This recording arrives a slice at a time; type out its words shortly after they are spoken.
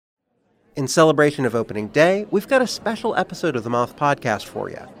In celebration of opening day, we've got a special episode of the Moth Podcast for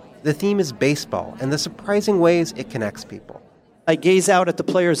you. The theme is baseball and the surprising ways it connects people. I gaze out at the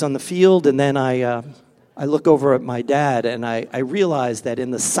players on the field, and then I look over at my dad, and I realize that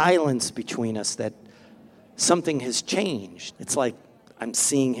in the silence between us that something has changed. It's like I'm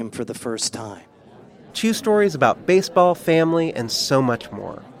seeing him for the first time. 2 stories about baseball, family, and so much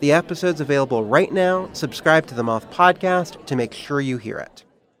more. The episode's available right now. Subscribe to the Moth Podcast to make sure you hear it.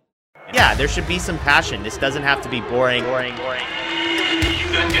 Yeah, there should be some passion. This doesn't have to be boring. You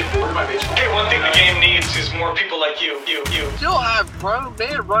done get bored by baseball? Hey, one thing the game needs is more people like you. Still have grown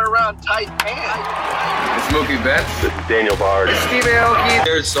men run around tight pants. It's Mookie Betts. It's Daniel Bard. It's Steve Aoki.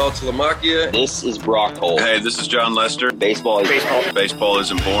 There's Saul Telemakia. This is Brock Holt. Hey, this is John Lester. Baseball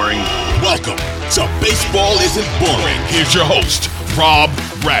isn't boring. Welcome to Baseball Isn't Boring. Here's your host, Rob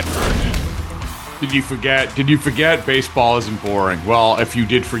Bradford. Did you forget baseball isn't boring? Well, if you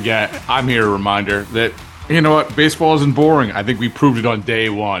did forget, I'm here a reminder that, you know what, baseball isn't boring. I think we proved it on day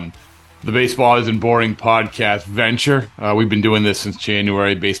one. The Baseball Isn't Boring podcast venture. We've been doing this since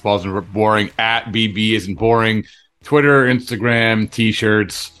January. Baseball Isn't Boring at BB Isn't Boring. Twitter, Instagram,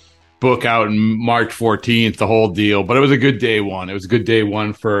 T-shirts, book out on March 14th, the whole deal. But it was a good day one. It was a good day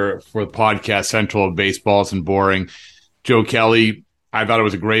one for the podcast central of Baseball Isn't Boring. Joe Kelly, I thought it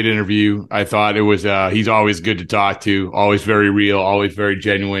was a great interview. I thought it was, he's always good to talk to, always very real, always very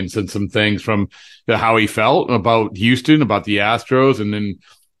genuine. Said some things from how he felt about Houston, about the Astros. And then,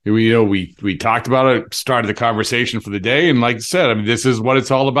 we talked about it, started the conversation for the day. And like I said, I mean, this is what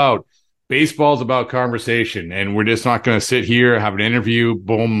it's all about. Baseball's about conversation. And we're just not going to sit here, have an interview,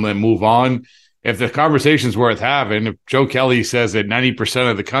 boom, and move on. If the conversation's worth having, if Joe Kelly says that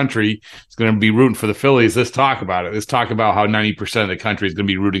 90% of the country is going to be rooting for the Phillies, let's talk about it. Let's talk about how 90% of the country is going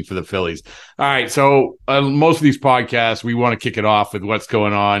to be rooting for the Phillies. All right, so most of these podcasts, we want to kick it off with what's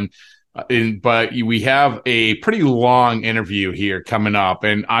going on. But we have a pretty long interview here coming up,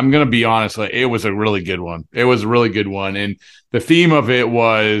 and I'm going to be honest, it was a really good one. It was a really good one, and the theme of it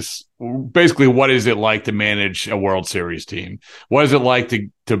was basically, what is it like to manage a World Series team? What is it like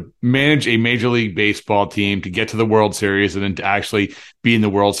to manage a Major League Baseball team, to get to the World Series, and then to actually be in the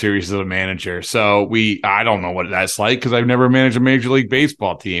World Series as a manager? So I don't know what that's like because I've never managed a Major League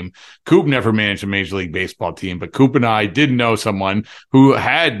Baseball team. Coop never managed a Major League Baseball team, but Coop and I did know someone who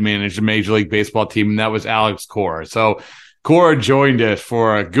had managed a Major League Baseball team, and that was Alex Cora. So Cora joined us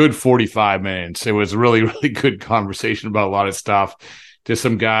for a good 45 minutes. It was a really, really good conversation about a lot of stuff. Just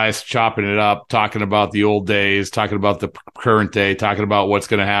some guys chopping it up, talking about the old days, talking about the current day, talking about what's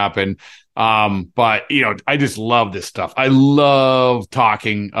going to happen. But I just love this stuff. I love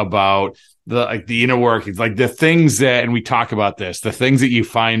talking about the inner workings, like the things that, and we talk about this, the things that you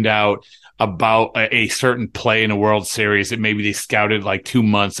find out about a certain play in a World Series that maybe they scouted like 2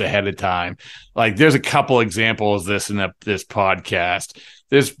 months ahead of time. Like there's a couple examples of this in this podcast.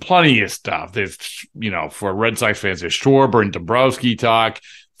 There's plenty of stuff. There's, for Red Sox fans, there's Schwarber and Dombrowski talk.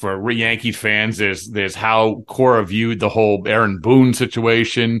 For Yankees fans, there's how Cora viewed the whole Aaron Boone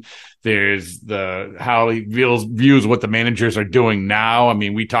situation. There's how he views what the managers are doing now. I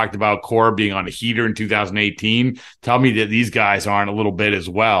mean, we talked about Cora being on a heater in 2018. Tell me that these guys aren't a little bit as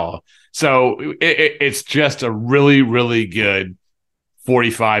well. So it's just a really, really good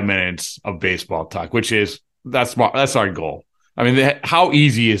 45 minutes of baseball talk, that's our goal. I mean, how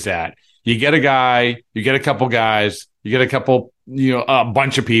easy is that? You get a guy, you get a couple guys, you get a couple, a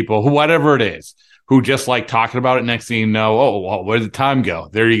bunch of people, whatever it is, who just like talking about it. Next thing you know, where did the time go?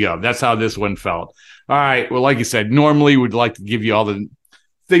 There you go. That's how this one felt. All right. Well, like you said, normally we'd like to give you all the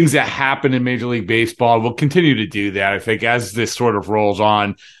things that happen in Major League Baseball. We'll continue to do that. I think as this sort of rolls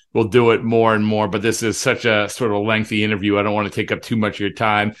on, we'll do it more and more. But this is such a sort of lengthy interview. I don't want to take up too much of your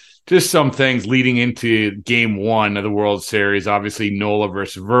time. Just some things leading into Game 1 of the World Series. Obviously, Nola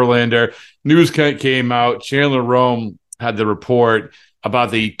versus Verlander. News came out. Chandler Rome had the report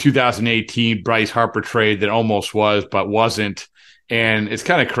about the 2018 Bryce Harper trade that almost was, but wasn't. And it's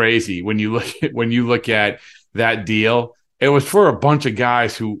kind of crazy when you look at that deal. It was for a bunch of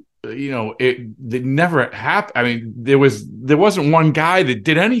guys who, it never happened. I mean, there wasn't one guy that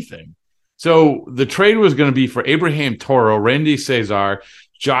did anything. So the trade was going to be for Abraham Toro, Randy Cesar,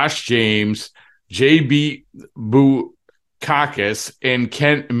 Josh James, J.B. Bukakis, and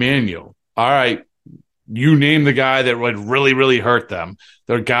Kent Emanuel. All right, you name the guy that would really, really hurt them.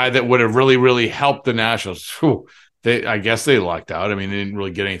 The guy that would have really, really helped the Nationals. Whew. I guess they lucked out. I mean, they didn't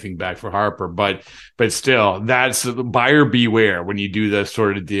really get anything back for Harper, but still, that's buyer beware when you do those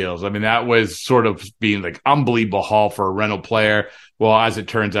sort of deals. I mean, that was sort of being like unbelievable haul for a rental player. Well, as it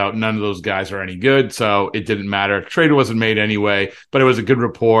turns out, none of those guys are any good, so it didn't matter. Trade wasn't made anyway, but it was a good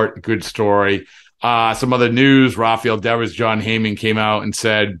report, a good story. Some other news: Rafael Devers, John Heyman came out and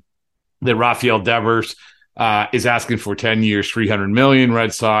said that Rafael Devers is asking for 10 years, $300 million.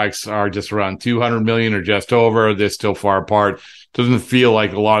 Red Sox are just around $200 million or just over. They're still far apart. Doesn't feel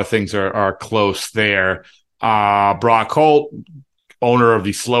like a lot of things are close there. Brock Holt, owner of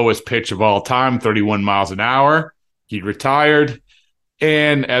the slowest pitch of all time, 31 miles an hour. He retired.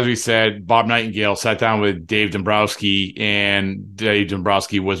 And as we said, Bob Nightingale sat down with Dave Dombrowski, and Dave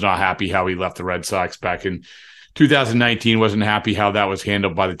Dombrowski was not happy how he left the Red Sox back in 2019, wasn't happy how that was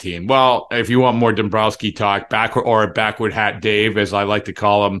handled by the team. Well, if you want more Dombrowski talk, backward hat Dave, as I like to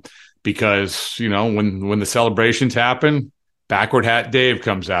call him, because, you know, when the celebrations happen, backward hat Dave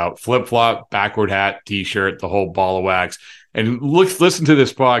comes out, flip-flop, backward hat, T-shirt, the whole ball of wax. And listen to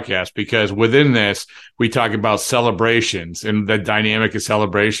this podcast, because within this, we talk about celebrations and the dynamic of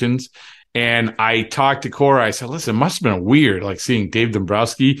celebrations. And I talked to Cora. I said, listen, it must have been weird, like seeing Dave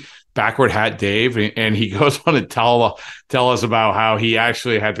Dombrowski, backward hat Dave, and he goes on to tell us about how he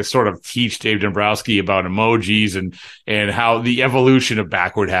actually had to sort of teach Dave Dombrowski about emojis and how the evolution of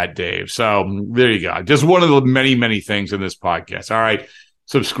backward hat Dave. So there you go. Just one of the many, many things in this podcast. All right.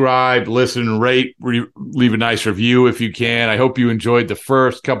 Subscribe, listen, rate, leave a nice review if you can. I hope you enjoyed the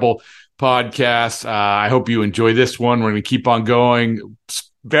first couple podcasts. I hope you enjoy this one. We're going to keep on going.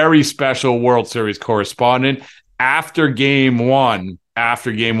 Very special World Series correspondent. After game one, we're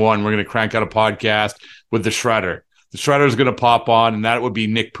going to crank out a podcast with the Shredder. The Shredder is going to pop on, and that would be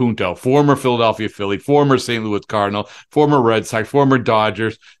Nick Punto, former Philadelphia Philly, former St. Louis Cardinal, former Red Sox, former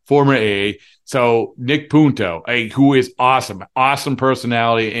Dodgers, former AA. So Nick Punto, who is awesome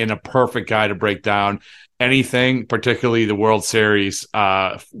personality and a perfect guy to break down anything, particularly the World Series,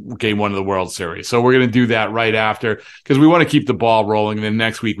 game one of the World Series. So we're going to do that right after, because we want to keep the ball rolling. And then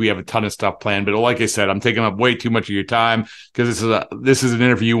next week we have a ton of stuff planned. But like I said, I'm taking up way too much of your time, because this is an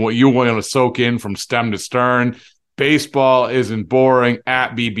interview you want to soak in from stem to stern. Baseball isn't boring.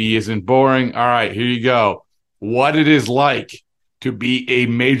 At BB isn't boring. All right, here you go. What it is like to be a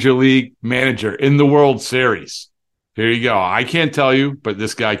major league manager in the World Series. Here you go. I can't tell you, but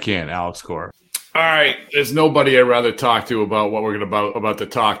this guy can, Alex Cora. All right, there's nobody I'd rather talk to about what we're about to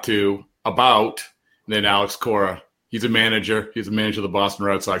talk to about than Alex Cora. He's a manager. He's a manager of the Boston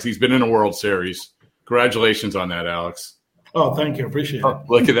Red Sox. He's been in a World Series. Congratulations on that, Alex. Oh, thank you. Appreciate it.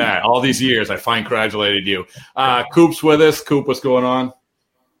 Look at that. All these years, I congratulated you. Coop's with us. Coop, what's going on?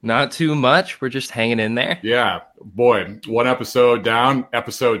 Not too much. We're just hanging in there. Yeah. Boy, one episode down.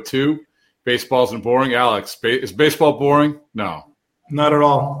 Episode 2. Baseball isn't boring. Alex, is baseball boring? No. Not at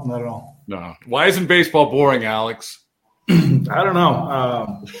all. Not at all. No. Why isn't baseball boring, Alex? I don't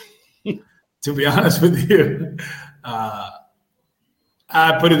know. To be honest with you,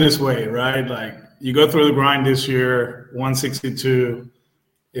 I put it this way, right? Like, you go through the grind this year, 162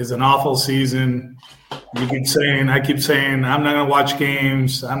 is an awful season. I keep saying, I'm not going to watch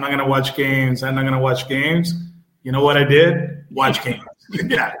games. I'm not going to watch games. I'm not going to watch games. You know what I did? Watch games.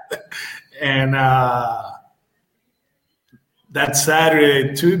 Yeah. And that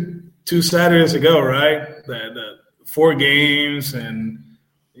Saturday, two Saturdays ago, right? The 4 games, and,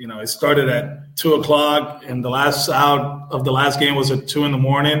 you know, it started at 2:00, and the last out of the last game was at 2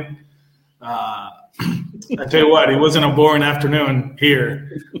 a.m. I tell you what, it wasn't a boring afternoon here.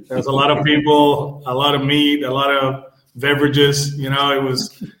 There was a lot of people, a lot of meat, a lot of beverages. You know, it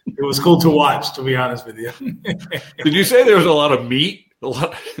was cool to watch, to be honest with you. Did you say there was a lot of meat?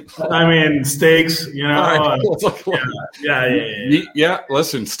 I mean, steaks, you know. Yeah.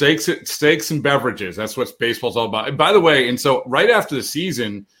 Listen, steaks and beverages. That's what baseball's all about. And by the way, and so right after the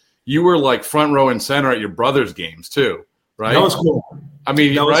season, you were like front row and center at your brother's games too, right? That was cool. I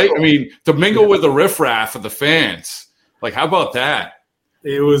mean, right? Cool. I mean, to mingle with the riffraff of the fans. Like, how about that?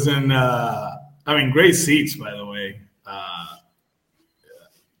 It was great seats, by the way.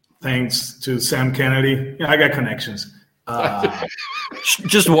 Thanks to Sam Kennedy. Yeah, I got connections.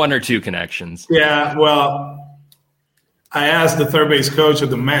 Just 1 or 2 connections. Yeah, well, I asked the third base coach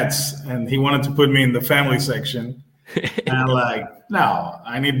of the Mets, and he wanted to put me in the family section. And I'm like, no,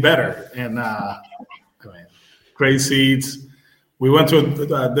 I need better. And great seats. We went to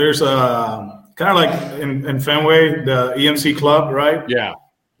there's a kind of like in Fenway, the EMC Club, right? Yeah.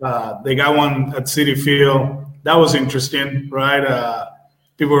 They got one at Citi Field. That was interesting, right?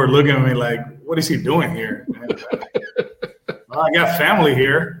 People were looking at me like, what is he doing here? And, well, I got family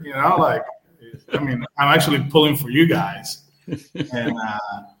here, you know, like I'm actually pulling for you guys. And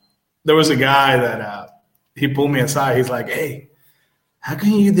there was a guy that he pulled me aside. He's like, hey, how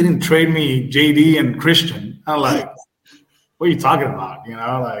come you didn't trade me JD and Christian? I'm like, what are you talking about?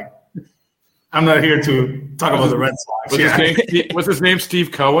 Like, I'm not here to talk about the Red Sox. Was his name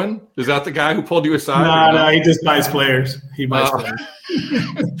Steve Cohen? Is that the guy who pulled you aside? No, he just buys players. He buys players.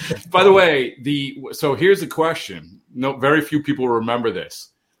 By the way, so here's the question. No, very few people remember this.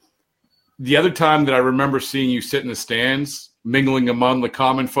 The other time that I remember seeing you sit in the stands, mingling among the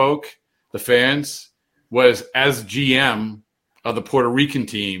common folk, the fans, was as GM of the Puerto Rican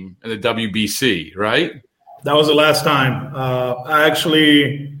team in the WBC, right? That was the last time. I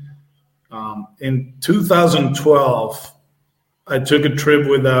actually, in 2012, I took a trip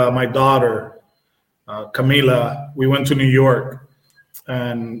with my daughter, Camila. We went to New York,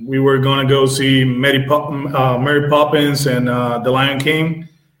 and we were going to go see Mary Poppins and The Lion King.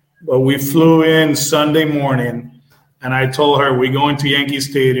 But we flew in Sunday morning, and I told her we're going to Yankee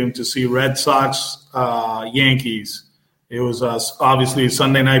Stadium to see Red Sox Yankees. It was obviously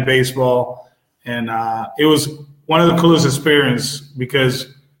Sunday night baseball. And it was one of the coolest experiences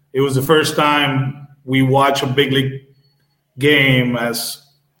because it was the first time we watched a big league game as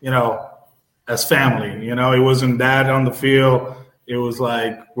family. It wasn't dad on the field. It was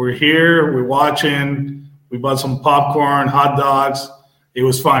like, we're here, we're watching, we bought some popcorn, hot dogs. It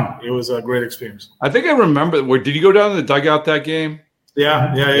was fun. It was a great experience. I think I remember. Did you go down to the dugout that game?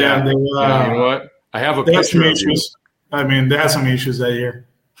 Yeah. They, you know what? I have a picture of you. They had some issues that year.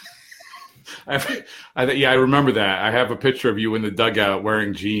 I remember that. I have a picture of you in the dugout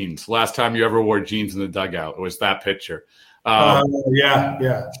wearing jeans. Last time you ever wore jeans in the dugout, it was that picture.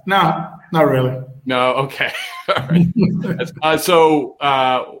 Yeah. No, not really. No. Okay. All right. So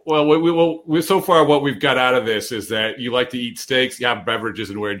so far what we've got out of this is that you like to eat steaks, you have beverages,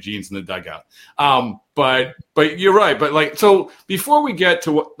 and wear jeans in the dugout. But you're right. But so before we get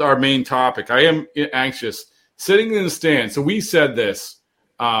to our main topic, I am anxious. Sitting in the stand. So we said this.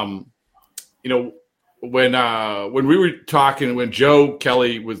 When we were talking, when Joe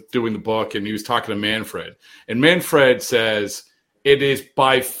Kelly was doing the book and he was talking to Manfred, and Manfred says it is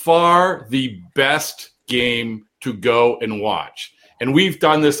by far the best game to go and watch. And we've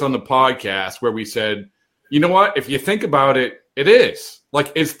done this on the podcast where we said, you know what? If you think about it, it is.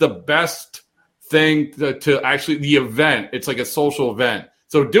 Like, it's the best thing to actually, the event. It's like a social event.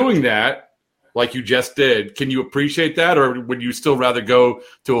 So doing that, like you just did, can you appreciate that, or would you still rather go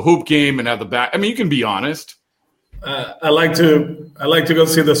to a hoop game and have the back? I mean, you can be honest. I like to go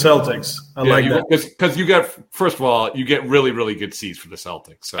see the Celtics. Because you get, first of all, you get really, really good seats for the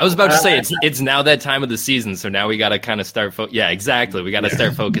Celtics. So. I was about to say it's now that time of the season, so now we got to kind of start. Exactly. We got to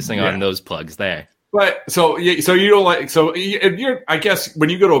start focusing on those plugs there. But so you don't like, so if you're, I guess when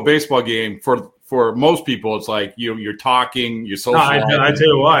you go to a baseball game, for most people, it's like you're talking, you're socializing. No, I tell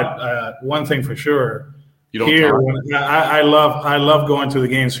you what, one thing for sure. You don't here, talk. I love going to the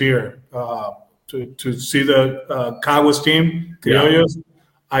games here to see the Caguas team, Criollos. Yeah.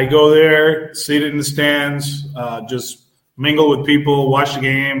 I go there, sit in the stands, just mingle with people, watch the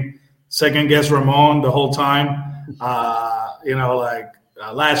game, second guess Ramon the whole time.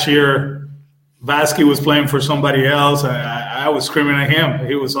 Last year, Vasquez was playing for somebody else. I was screaming at him.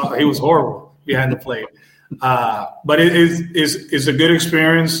 He was horrible behind the plate. But it's a good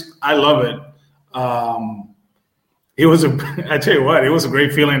experience. I love it. I tell you what, it was a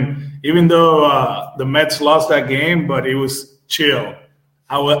great feeling. Even though the Mets lost that game, but it was chill.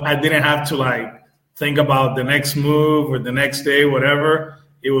 I didn't have to think about the next move or the next day, whatever.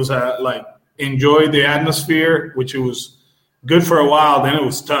 It was enjoy the atmosphere, which it was good for a while. Then it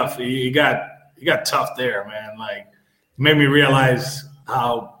was tough. It got tough there, man. It made me realize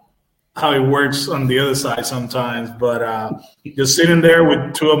how it works on the other side sometimes. But just sitting there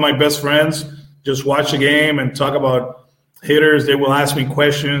with two of my best friends, just watch the game and talk about hitters. They will ask me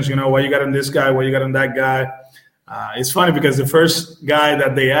questions, why you got on this guy, why you got on that guy. It's funny because the first guy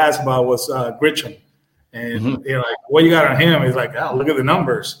that they asked about was Grisham. And they're like, what you got on him? He's like, oh, look at the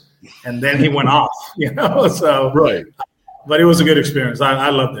numbers. And then he went off, So, right. But it was a good experience. I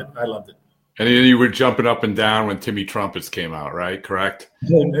loved it. And then you were jumping up and down when Timmy Trumpets came out, right? Correct?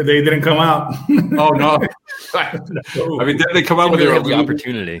 They didn't come out. Oh, no. I mean, did they come out with the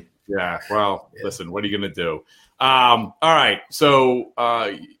opportunity? Yeah. Well, listen, what are you going to do? All right. So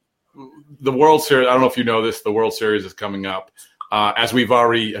the World Series, I don't know if you know this, the World Series is coming up. As we've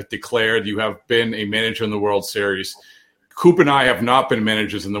already declared, you have been a manager in the World Series. Coop and I have not been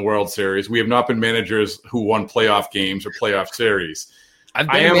managers in the World Series. We have not been managers who won playoff games or playoff series. I've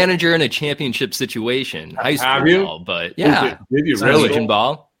been a manager in a championship situation. High school have you? ball, but yeah. Did you really? Legion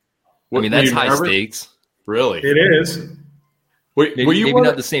ball. I mean, that's high stakes. Really? It is. Maybe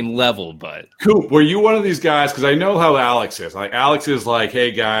not the same level, but Coop, were you one of these guys? Because I know how Alex is. Like Alex is like,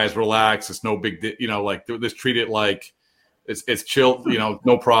 "Hey guys, relax. It's no big deal. You know, like just treat it like it's chill. You know,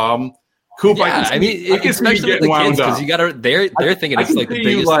 no problem." Coop, yeah, I mean, especially with the kids, because you got to. They're thinking it's like the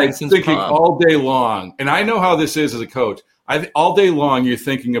biggest thing since thinking prom. all day long, and I know how this is as a coach. All day long, you're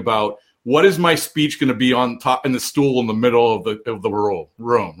thinking about what is my speech going to be on top in the stool in the middle of the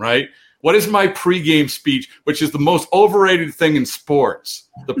room, right? What is my pregame speech, which is the most overrated thing in sports?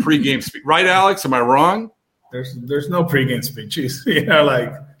 The pregame speech, right, Alex? Am I wrong? There's no pregame speeches. You know,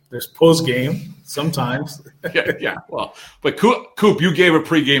 like there's postgame sometimes. yeah. Well, but Coop, you gave a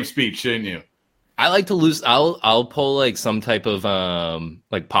pregame speech, didn't you? I like to lose. I'll pull like some type of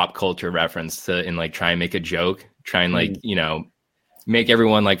like pop culture reference and like try and make a joke. Try and like make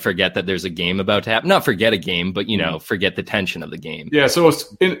everyone like forget that there's a game about to happen. Not forget a game, but forget the tension of the game. Yeah. So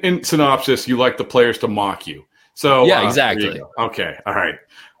it's, in synopsis, you like the players to mock you. So yeah, exactly. Okay. All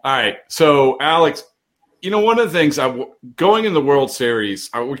right. So Alex, one of the things going in the World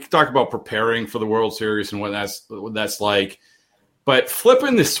Series, we could talk about preparing for the World Series and what that's like, but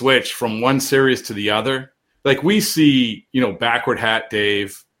flipping the switch from one series to the other, like we see, backward hat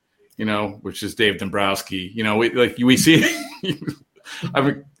Dave, which is Dave Dombrowski. We see. I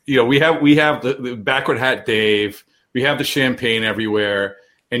mean, we have the backward hat Dave. We have the champagne everywhere,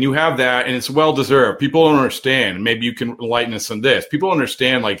 and you have that, and it's well deserved. People don't understand. Maybe you can enlighten us on this. People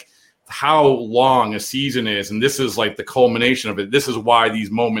understand like how long a season is, and this is like the culmination of it. This is why these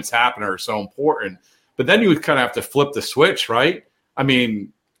moments happen are so important. But then you would kind of have to flip the switch, right? I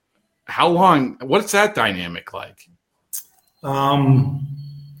mean, how long? What's that dynamic like?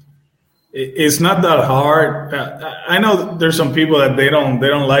 It's not that hard. I know there's some people that they don't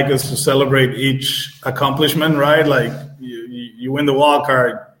like us to celebrate each accomplishment, right? Like you win the wild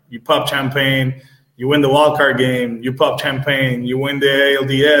card, you pop champagne. You win the wild card game, you pop champagne. You win the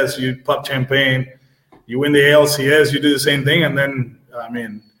ALDS, you pop champagne. You win the ALCS, you do the same thing, and then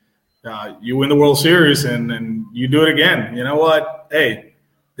you win the World Series, and you do it again. You know what? Hey,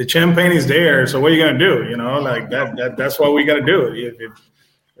 the champagne is there, so what are you gonna do? Like that. That's what we gotta do.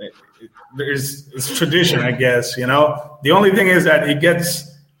 It's tradition, I guess. The only thing is that it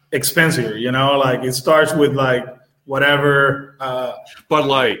gets expensive. Like it starts with like whatever Bud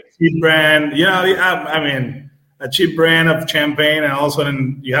Light, cheap brand. A cheap brand of champagne, and all of a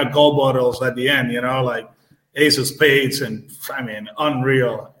sudden you have gold bottles at the end. Like Ace of Spades, and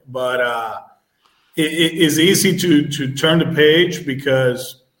unreal. But it's easy to turn the page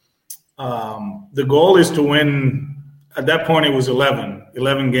because the goal is to win. At that point, it was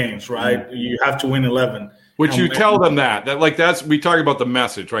 11 games, right? You have to win 11. Would you tell them that we talk about the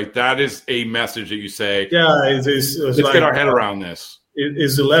message, right? That is a message that you say. Yeah, let's get our head around this.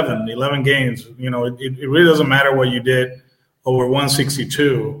 It's 11 games. It really doesn't matter what you did over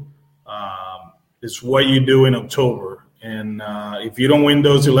 162. It's what you do in October. And if you don't win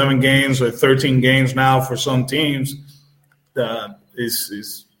those 11 games or 13 games now for some teams,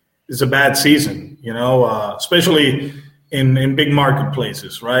 it's a bad season, especially in big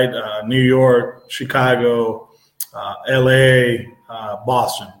marketplaces, right? New York, Chicago, LA,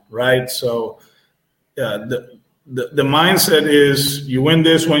 Boston, right? So the mindset is you win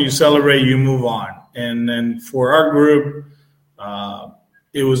this one, you celebrate, you move on. And then for our group,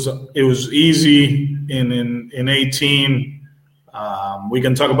 it was easy in 18. We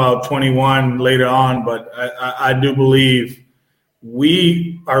can talk about 21 later on, but I do believe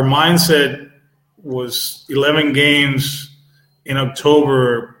our mindset was 11 games in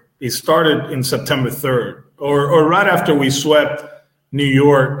October. It started in September 3rd, or right after we swept New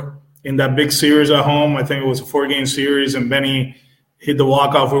York in that big series at home. I think it was a 4-game series, and Benny hit the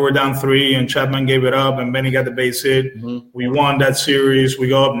walk-off. We were down 3, and Chapman gave it up, and Benny got the base hit. Mm-hmm. We won that series. We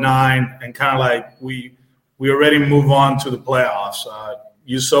go up 9, and kind of like we already move on to the playoffs.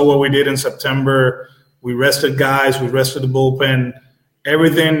 You saw what we did in September. We rested guys. We rested the bullpen.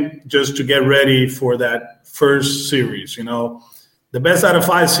 Everything just to get ready for that first series. The best out of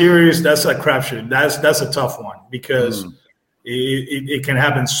 5 series, that's a crapshoot. That's a tough one because it can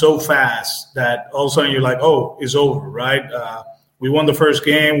happen so fast that all of a sudden you're like, oh, it's over, right? We won the first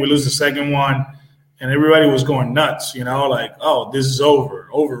game, we lose the second one, and everybody was going nuts. Like, oh, this is over,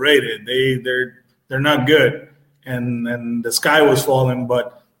 overrated. They're not good, and the sky was falling,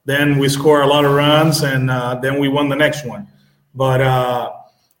 but. Then we score a lot of runs, and then we won the next one. But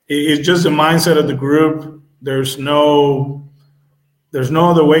it's just the mindset of the group. There's no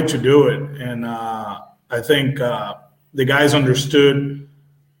other way to do it. And I think the guys understood,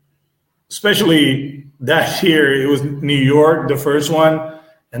 especially that year. It was New York, the first one,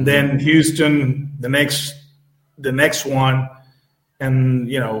 and then Houston the next one, and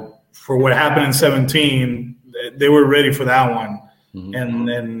for what happened in 2017, they were ready for that one, and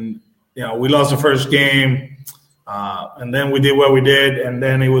then we lost the first game, and then we did what we did, and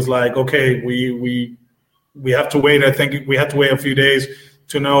then it was like, okay, we have to wait. I think we had to wait a few days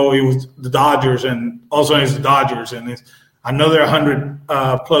to know it was the Dodgers, and also it's the Dodgers, and it's another 100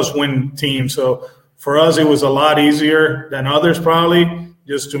 plus win team. So for us, it was a lot easier than others probably,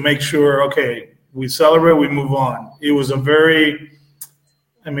 just to make sure, okay, we celebrate, we move on. It was a very,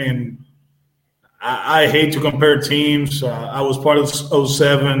 I hate to compare teams. I was part of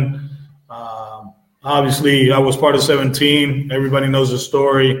 07. Obviously, I was part of 17. Everybody knows the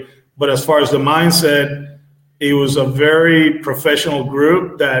story. But as far as the mindset, it was a very professional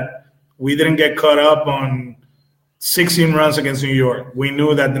group that we didn't get caught up on 16 runs against New York. We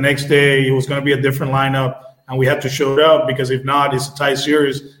knew that the next day it was going to be a different lineup, and we had to show it up, because if not, it's a tie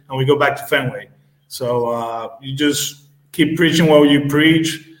series, and we go back to Fenway. So you just keep preaching what you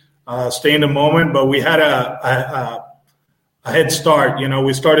preach, stay in the moment. But we had a head start.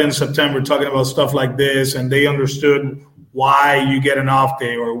 We started in September talking about stuff like this, and they understood why you get an off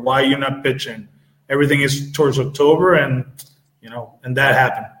day or why you're not pitching. Everything is towards October, and and that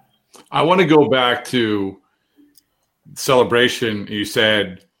happened. I want to go back to celebration. You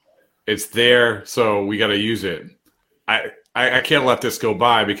said it's there, so we got to use it. I can't let this go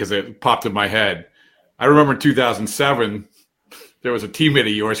by because it popped in my head. I remember in 2007, there was a teammate of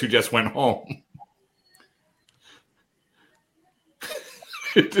yours who just went home.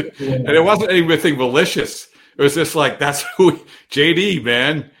 And it wasn't anything malicious. It was just like, that's who JD,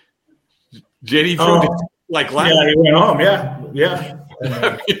 man. JD like last. Yeah, he went home. Yeah.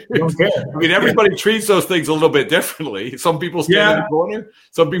 Don't care. Everybody treats those things a little bit differently. Some people stand in the corner.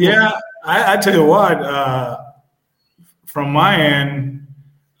 Some people. Yeah, I tell you what. From my end,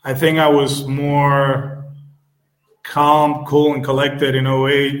 I think I was more calm, cool, and collected in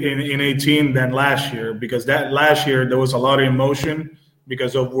 08, in 18 than last year, because that last year there was a lot of emotion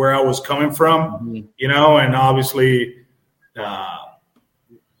because of where I was coming from, and obviously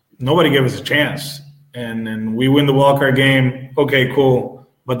nobody gave us a chance. And we win the wildcard game. Okay, cool.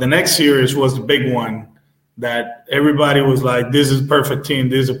 But the next series was the big one that everybody was like, this is a perfect team.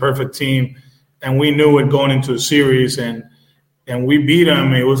 This is a perfect team. And we knew it going into a series, and we beat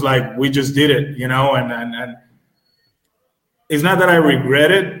them. It was like we just did it, and it's not that I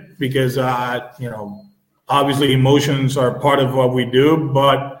regret it, because, obviously emotions are part of what we do.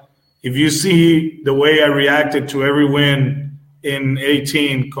 But if you see the way I reacted to every win in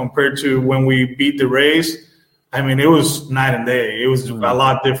 18 compared to when we beat the Rays, it was night and day. It was a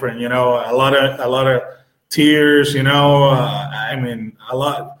lot different, a lot of tears, a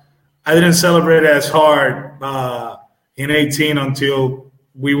lot. I didn't celebrate as hard in 18 until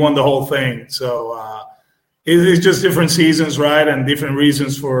we won the whole thing. So it's just different seasons, right, and different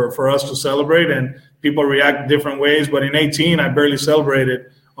reasons for us to celebrate, and people react different ways. But in 18, I barely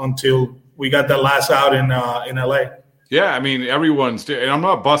celebrated until we got that last out in LA. Yeah, everyone's, and I'm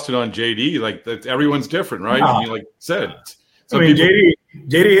not busting on JD, like that. Everyone's different, right? No. Like you said, JD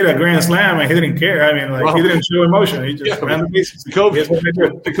hit a grand slam and he didn't care. He didn't show emotion. He just ran the bases. Jacoby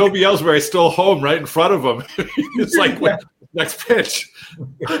Ellsbury is still home right in front of him. It's like, next pitch.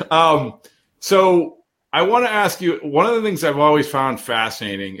 So I want to ask you, one of the things I've always found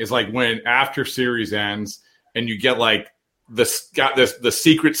fascinating is like when after series ends and you get like the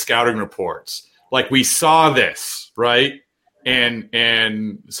secret scouting reports, like we saw this, right?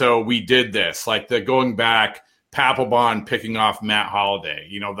 And so we did this, like the going back, Papelbon picking off Matt Holliday,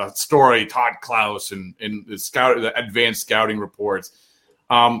 the story, Todd Klaus and the advanced scouting reports.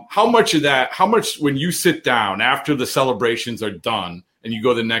 How much when you sit down after the celebrations are done and you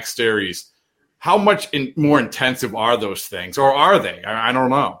go to the next series, how much more intensive are those things, or are they? I don't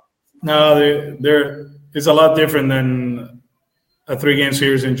know. No, it's a lot different than a 3-game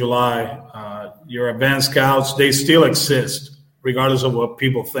series in July. Your advanced scouts, they still exist regardless of what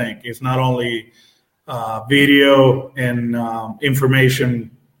people think. It's not only video and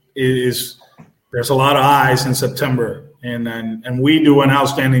information. There's a lot of eyes in September, and we do an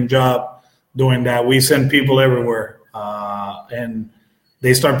outstanding job doing that. We send people everywhere, and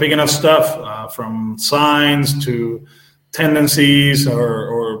they start picking up stuff from signs to tendencies,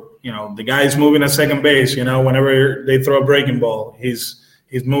 or the guy's moving at second base. Whenever they throw a breaking ball, he's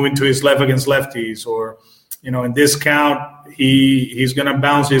moving to his left against lefties, or in this count, he's gonna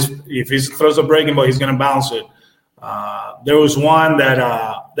bounce if he throws a breaking ball, he's gonna bounce it. There was one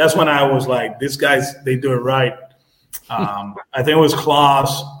that's when I was like, these guys, they do it right. I think it was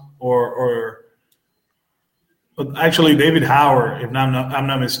Klaus or actually David Howard, if I'm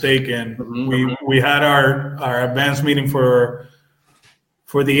not mistaken. We had our advanced meeting for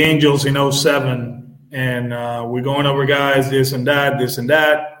the Angels in 2007, and we're going over guys, this and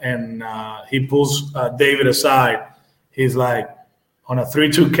that, and he pulls David aside. He's like, on a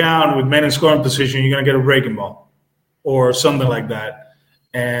 3-2 count with men in scoring position, you're gonna get a breaking ball or something like that.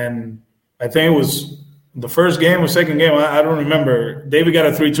 And I think it was the first game or second game, I don't remember. David got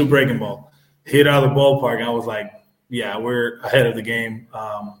a 3-2 breaking ball, hit out of the ballpark, and I was like, yeah, we're ahead of the game.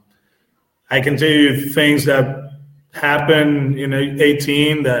 I can tell you things that happened in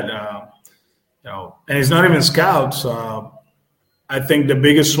 18 that, and it's not even scouts. I think the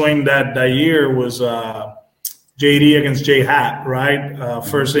biggest swing that year was JD against J Happ, right?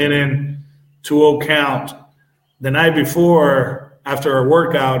 First inning, 2-0 count. The night before, after our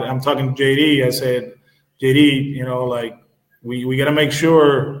workout, I'm talking to JD. I said, JD, we got to make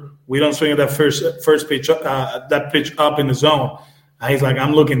sure we don't swing at that first pitch, that pitch up in the zone. And he's like,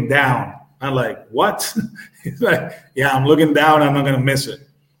 I'm looking down. I'm like, what? He's like, yeah, I'm looking down. I'm not going to miss it.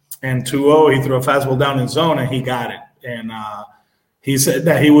 And 2-0, he threw a fastball down in zone, and he got it. And he said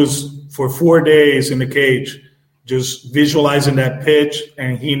that he was, for 4 days in the cage, just visualizing that pitch,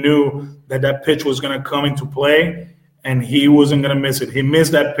 and he knew that pitch was going to come into play, and he wasn't going to miss it. He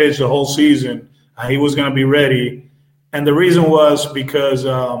missed that pitch the whole season. He was going to be ready. And the reason was because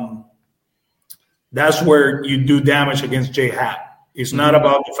that's where you do damage against J Happ. It's not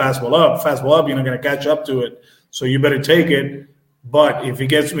about the fastball up. Fastball up, you're not going to catch up to it, so you better take it. But if he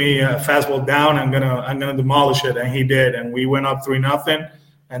gets me a fastball down, I'm gonna demolish it, and he did. And we went up 3-0,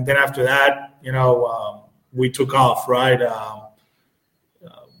 and then after that, we took off. Right,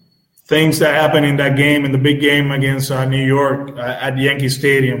 things that happened in that game, in the big game against New York at Yankee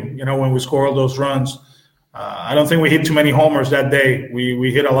Stadium. When we scored all those runs, I don't think we hit too many homers that day.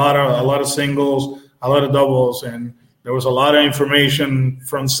 We hit a lot of singles, a lot of doubles, and there was a lot of information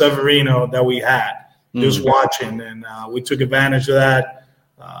from Severino that we had just watching, and we took advantage of that.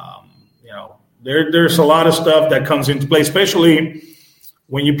 There's a lot of stuff that comes into play, especially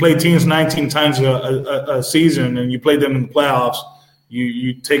when you play teams 19 times a season and you play them in the playoffs.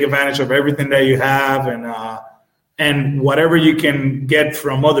 You take advantage of everything that you have, and whatever you can get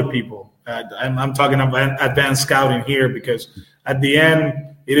from other people. I'm talking about advanced scouting here, because at the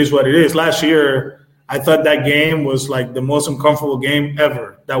end, it is what it is. Last year, I thought that game was like the most uncomfortable game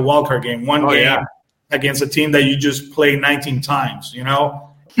ever, that wildcard game. One game against a team that you just play 19 times,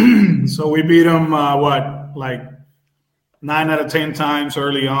 So we beat them, 9 out of 10 times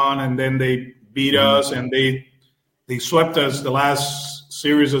early on, and then they beat us, and they swept us the last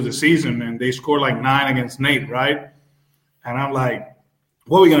series of the season, and they scored like 9 against Nate, right? And I'm like,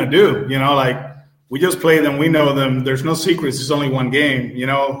 what are we going to do? We just play them. We know them. There's no secrets. It's only one game.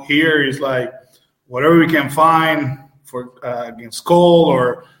 Here is like whatever we can find for against Cole,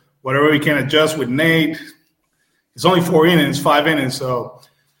 or whatever we can adjust with Nate. It's only 4 innings, 5 innings. So,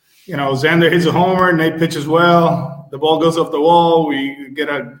 Xander hits a homer, Nate pitches well. The ball goes off the wall. We get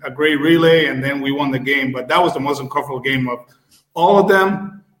a great relay, and then we won the game. But that was the most uncomfortable game of all of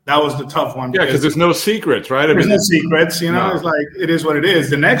them. That was the tough one. Yeah, because there's no secrets, right? There's no secrets. No. It's like it is what it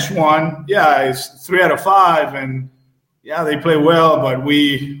is. The next one, it's 3 out of 5, and they play well, but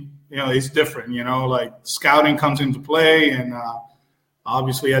it's different. Like scouting comes into play, and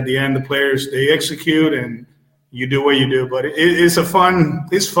obviously at the end, the players, they execute, and you do what you do. But it's fun.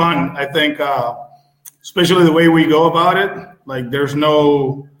 I think, especially the way we go about it. Like there's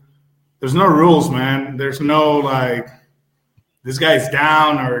no rules, man. There's no like, this guy's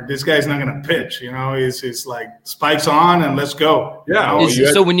down or this guy's not going to pitch. It's like spikes on and let's go. Yeah.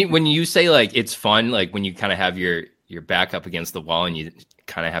 So when you say like it's fun, like when you kind of have your back up against the wall and you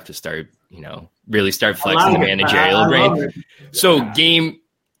kind of have to start, really start flexing the managerial brain. So game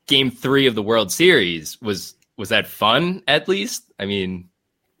 3 of the World Series was that fun at least? I mean,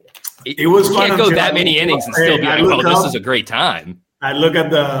 it was fun. You can't go that many innings and still be like, "Oh, this is a great time." I look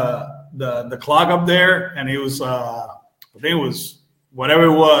at the clock up there, and it was I think it was whatever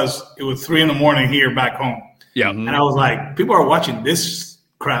it was 3 a.m. here back home. Yeah, and I was like, people are watching this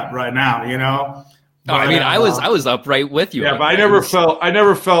crap right now, But, I was up right with you. Yeah, but I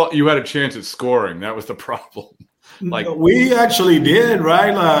never felt you had a chance at scoring. That was the problem. Like we actually did,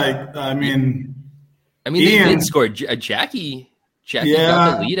 right? Like Ian, they did score. Jackie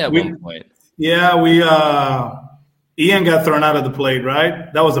got the lead at one point. Yeah, Ian got thrown out of the plate,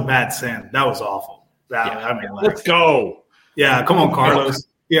 right? That was a bad send. That was awful. Let's go. Yeah, come on, Carlos.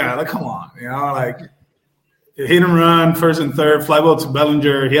 Yeah, come on. Hit and run, first and third, fly ball to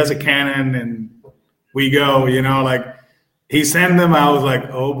Bellinger. He has a cannon, and we go. he sent them. I was like,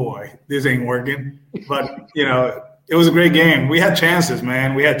 oh boy, this ain't working. But it was a great game. We had chances,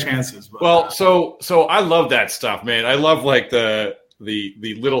 man. We had chances. But, well, so I love that stuff, man. I love like the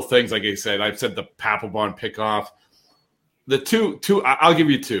little things. Like I said the Papelbon pickoff. The two. I'll give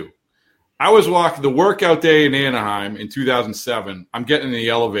you two. I was walking the workout day in Anaheim in 2007. I'm getting in the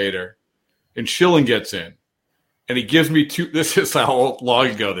elevator, and Schilling gets in, and he gives me two. This is how long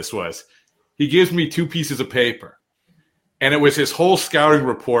ago this was. He gives me 2 pieces of paper, and it was his whole scouting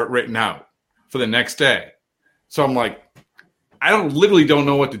report written out for the next day. So I'm like, I literally don't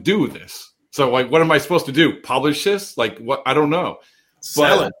know what to do with this. So like, what am I supposed to do? Publish this? Like what? I don't know.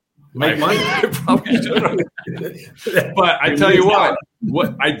 Sell it. Make money. Probably should. But I tell you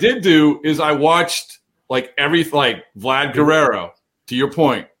what I did do is I watched like Vlad Guerrero, to your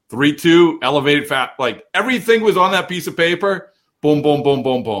point, 3-2, elevated fat, like everything was on that piece of paper. Boom, boom, boom,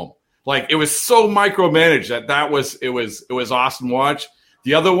 boom, boom. Like it was so micromanaged it was awesome to watch.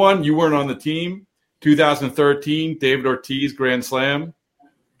 The other one, you weren't on the team. 2013, David Ortiz Grand Slam.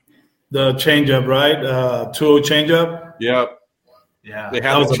 The changeup, right? 2-0 changeup. Yep. Yeah. They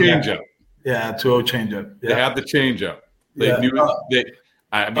had the changeup. Yeah, 2-0 changeup. Yeah. They had the changeup. They knew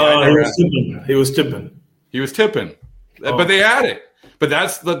he was tipping. He was tipping. But they had it. But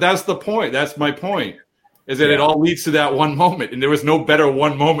that's the point. That's my point. Is that it all leads to that one moment, and there was no better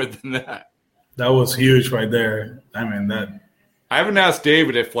one moment than that. That was huge right there. I mean that. I haven't asked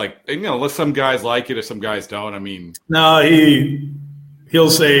David if let some guys like it or some guys don't. I mean, no, he'll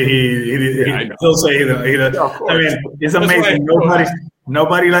say he'll say he doesn't. I mean, it's amazing.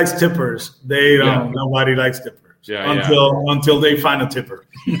 Nobody likes tippers. They don't. Nobody likes tippers. Until they find a tipper.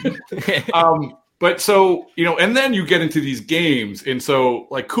 But so and then you get into these games, and so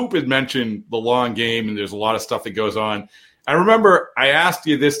like Coop had mentioned the long game, and there's a lot of stuff that goes on. I remember I asked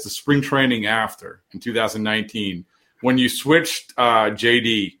you this to spring training after in 2019. When you switched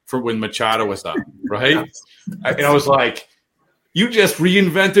JD for when Machado was up, right? And I was like, you just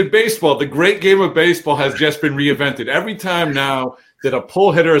reinvented baseball. The great game of baseball has just been reinvented. Every time now that a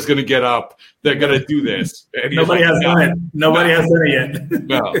pull hitter is going to get up, they're going to do this. And Nobody has done it. Nobody has done it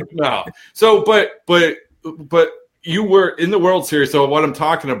yet. No. So, but you were in the World Series. So what I'm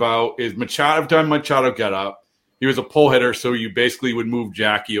talking about is Machado got up. He was a pull hitter, so you basically would move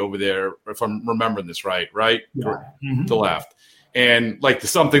Jackie over there, if I'm remembering this right? Yeah. To left. And like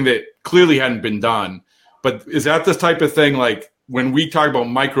something that clearly hadn't been done. But is that this type of thing, like when we talk about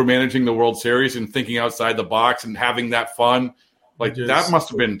micromanaging the World Series and thinking outside the box and having that fun, like that must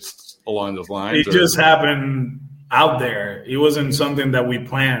have been along those lines? It just happened out there. It wasn't something that we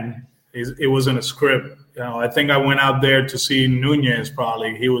planned. It wasn't a script. I think I went out there to see Nunez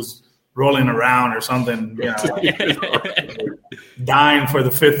probably. He was rolling around or something, dying for the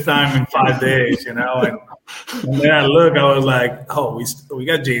 5th time in 5 days, And then I look, I was like, oh, we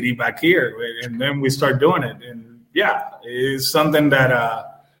got JD back here. And then we start doing it. And, it's something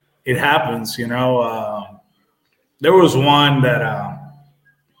that it happens, There was one that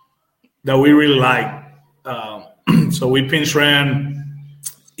we really liked. So we pinch ran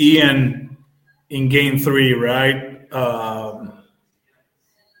Ian in game 3, right?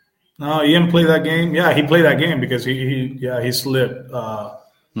 No, he didn't play that game. Yeah, he played that game because he slipped. I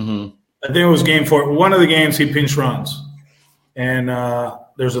think it was game 4. One of the games he pinch runs, and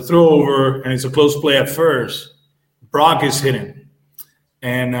there's a throw over, and it's a close play at first. Brock is hitting,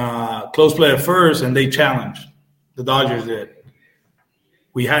 and close play at first, and they challenged. The Dodgers did.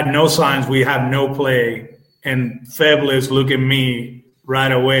 We had no signs. We had no play, and Fabulous looked at me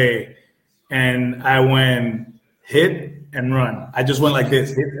right away, and I went hit and run. I just went like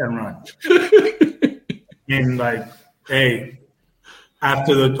this, hit and run. And like, hey,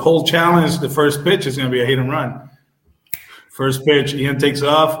 after the whole challenge, the first pitch is going to be a hit and run. First pitch, Ian takes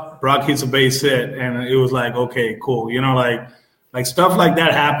off, Brock hits a base hit, and it was like, okay, cool. Like stuff like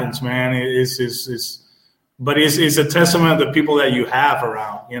that happens, man. But it's a testament of the people that you have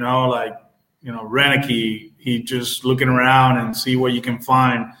around, Renicky, he just looking around and see what you can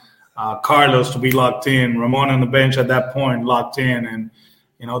find. Carlos to be locked in, Ramon on the bench at that point locked in, and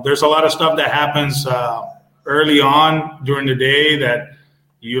there's a lot of stuff that happens early on during the day that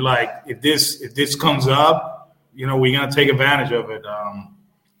you like. If this comes up, we're gonna take advantage of it.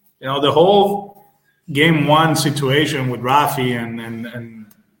 The whole game 1 situation with Rafi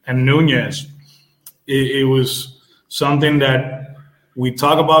and Nunez, it was something that we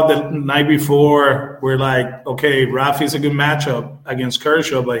talk about the night before. We're like, okay, Rafi's a good matchup against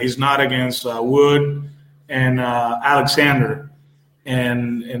Kershaw, but he's not against Wood and Alexander.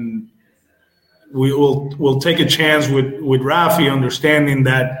 And we'll take a chance with Rafi, understanding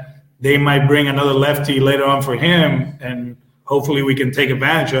that they might bring another lefty later on for him, and hopefully we can take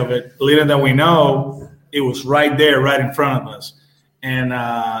advantage of it. Little than we know, it was right there, right in front of us. And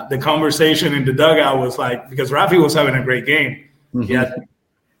the conversation in the dugout was like, because Rafi was having a great game. Mm-hmm. He had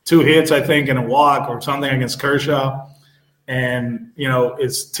 2 hits, I think, and a walk or something against Kershaw. And,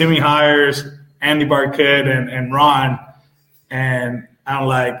 it's Timmy Hires, Andy Barquette, and Ron. And I'm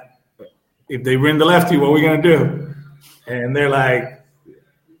like, if they bring the lefty, what are we going to do? And they're like,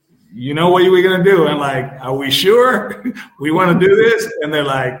 what are we going to do? And like, are we sure we want to do this? And they're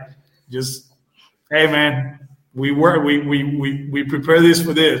like, just, hey, man, we prepare this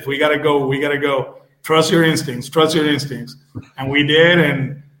for this. We got to go. Trust your instincts. And we did.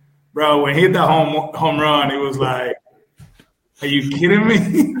 And, bro, when he hit that home run, it was like, are you kidding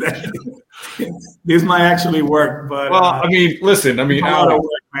me? This might actually work. But listen. a lot of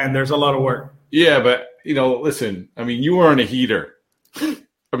work, man. There's a lot of work. Yeah, but, listen. You were on a heater.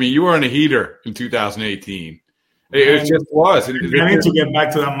 You were on a heater in 2018. It just was. I need to get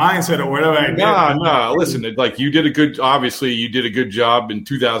back to that mindset or whatever I did. No. Listen, you did a good job in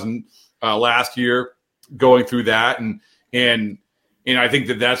 2000 last year going through that. And I think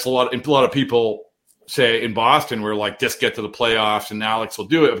that's a lot of people say in Boston, we're like, just get to the playoffs and Alex will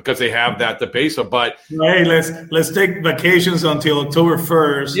do it because they have the base of. But hey, let's take vacations until October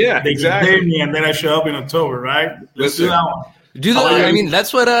 1st. Yeah, they exactly. Pay me and then I show up in October, right? Let's do that one.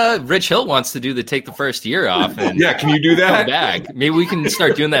 That's what Rich Hill wants to do, to take the first year off. And yeah, can you do that? Come back. Maybe we can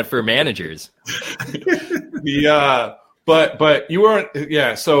start doing that for managers. But you weren't.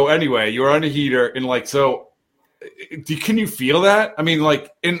 Yeah. So anyway, you were on a heater, and so. Can you feel that? And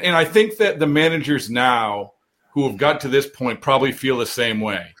I think that the managers now who have got to this point probably feel the same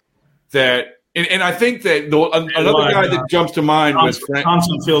way. That, and I think that another guy that jumps to mind was Frank.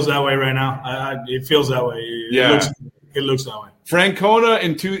 Thompson feels that way right now. It feels that way. It looks that way. Francona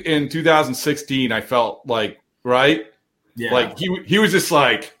in 2016, I felt like, right? Yeah. Like he was just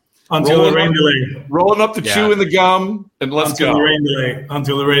like until the rain delay, rolling up the chew in the gum, and let's go.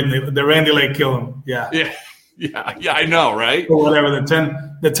 Until the rain delay kill him. Yeah. Yeah. Yeah, I know, right? Or whatever,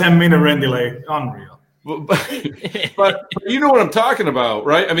 the 10-minute rain delay, unreal. But you know what I'm talking about,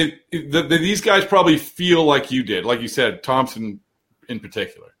 right? These guys probably feel like you did, like you said, Thompson in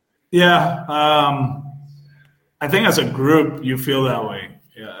particular. Yeah, I think as a group you feel that way.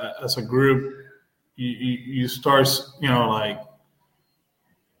 Yeah, as a group, you start,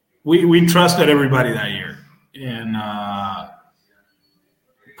 we trusted everybody that year, and.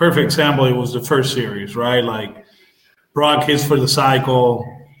 Perfect example, it was the first series, right? Like Brock hits for the cycle.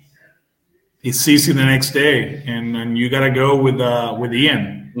 It's CC the next day, and you got to go with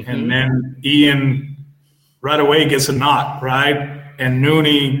Ian. Mm-hmm. And then Ian right away gets a knock, right? And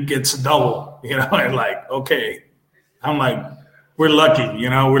Nooney gets a double, and like, okay. I'm like, we're lucky,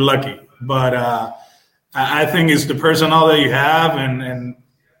 we're lucky. But I think it's the personnel that you have, and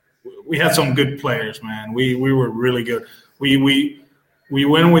we had some good players, man. We were really good. We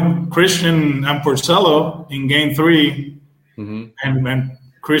went with Christian and Porcello in Game 3, mm-hmm. and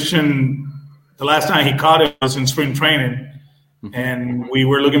Christian, the last time he caught it was in spring training, mm-hmm. and we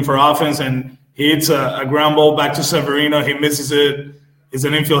were looking for offense, and he hits a ground ball back to Severino. He misses it. It's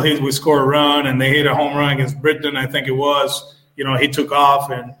an infield hit. We score a run, and they hit a home run against Britton, I think it was. He took off,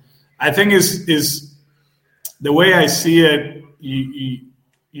 and I think is the way I see it. You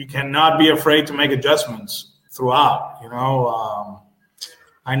cannot be afraid to make adjustments throughout.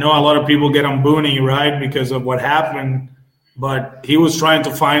 I know a lot of people get on Booney, right, because of what happened, but he was trying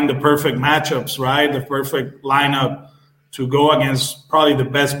to find the perfect matchups, right, the perfect lineup to go against probably the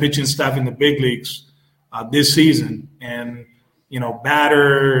best pitching staff in the big leagues this season. And,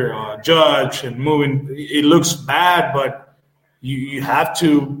 batter, Judge, and moving, it looks bad, but you have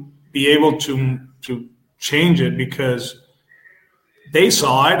to be able to change it because they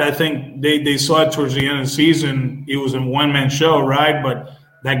saw it. I think they saw it towards the end of the season. It was a one-man show, right, but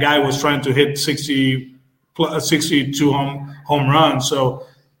that guy was trying to hit 62 home runs, so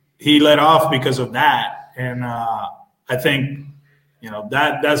he let off because of that. And I think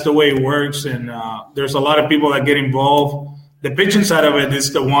that's the way it works. And there's a lot of people that get involved. The pitching side of it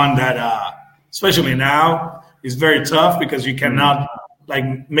is the one that, especially now, is very tough because you cannot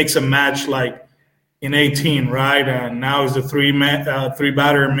mix and match like in 18, right? And now is the three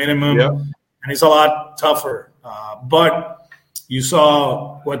batter minimum, yep. And it's a lot tougher. But you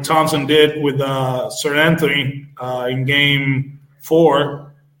saw what Thompson did with Sir Anthony in Game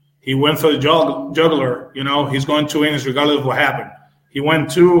 4. He went for the juggler. He's going 2 innings regardless of what happened. He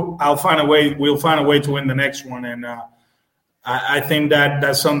went 2. We'll find a way to win the next one. And I think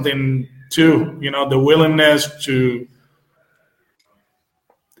that's something too. The willingness to.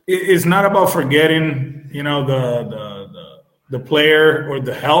 it's not about forgetting, the player or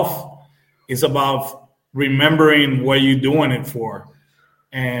the health. It's about remembering what you're doing it for.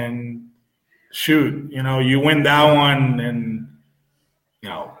 And shoot, you win that one, and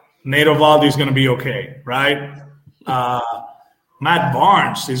Nate Eovaldi is going to be okay, right? Matt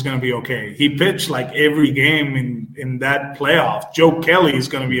Barnes is going to be okay. He pitched like every game in that playoff. Joe Kelly is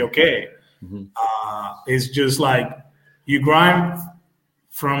going to be okay. Mm-hmm. It's just like you grind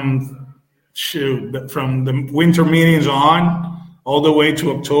from the winter meetings on all the way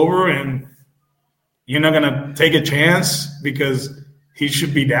to October, and you're not going to take a chance because he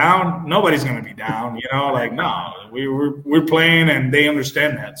should be down. Nobody's going to be down, no, we're playing, and they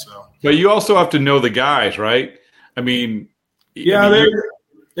understand that. So, but you also have to know the guys, right? I mean, yeah,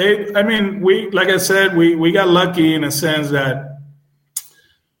 we like I said, we got lucky in a sense that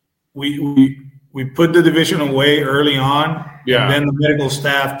we put the division away early on, and then the medical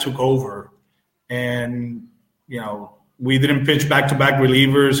staff took over, and we didn't pitch back-to-back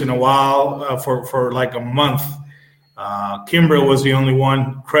relievers in a while for like a month. Kimbrel was the only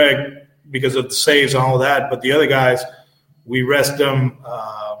one, Craig, because of the saves and all that. But the other guys, we rest them.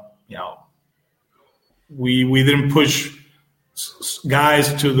 We didn't push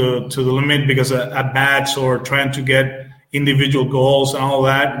guys to the limit because of at bats or trying to get individual goals and all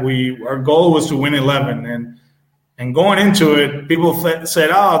that. Our goal was to win 11, and going into it, people said,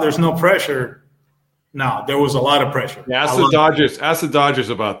 "Oh, there's no pressure." No, there was a lot of pressure. Yeah, ask the Dodgers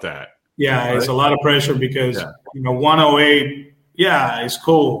about that. Yeah, right? It's a lot of pressure because 108. Yeah, it's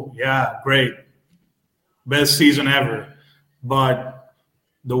cool. Yeah, great, best season ever. But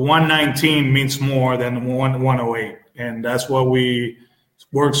the 119 means more than the 108, and that's what we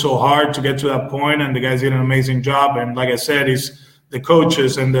worked so hard to get to that point. And the guys did an amazing job. And like I said, it's the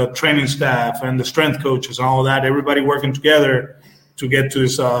coaches and the training staff and the strength coaches and all that. Everybody working together to get to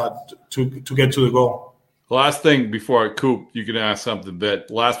this to get to the goal. Last thing before Coop, you can ask something. But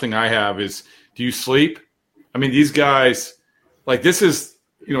last thing I have is, do you sleep? I mean, these guys, like, this is,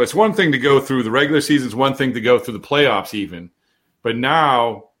 it's one thing to go through the regular season, it's one thing to go through the playoffs even. But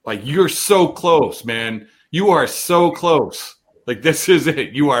now, like, you're so close, man. You are so close. Like, this is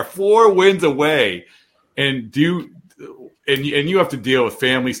it. You are 4 wins away. And you have to deal with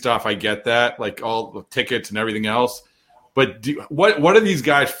family stuff. I get that, like all the tickets and everything else. But what are these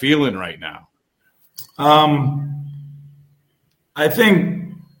guys feeling right now? I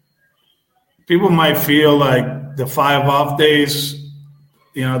think people might feel like the 5 off days,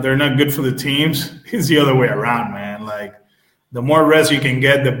 they're not good for the teams. It's the other way around, man. Like, the more rest you can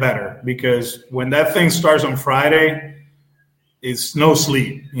get, the better. Because when that thing starts on Friday, it's no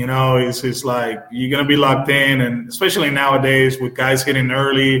sleep. It's like you're going to be locked in. And especially nowadays with guys hitting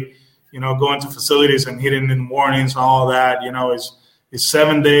early, going to facilities and hitting in the mornings and all that, it's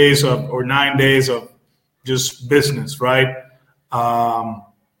 7 days or 9 days of just business, right?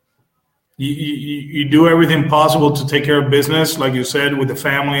 You do everything possible to take care of business, like you said, with the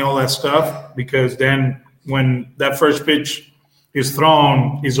family, all that stuff, because then when that first pitch is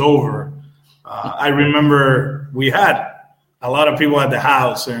thrown, is over. I remember we had a lot of people at the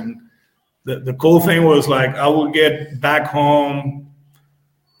house, and the cool thing was, like, I would get back home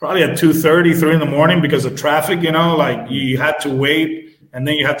probably at 2:30, 3 in the morning because of traffic, like you had to wait, and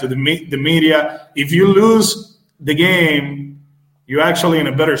then you have to meet the media. If you lose the game, you're actually in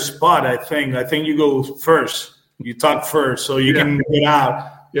a better spot, I think. I think you go first. You talk first so you can get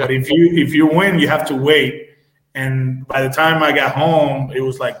out. Yeah. But if you win, you have to wait. And by the time I got home, it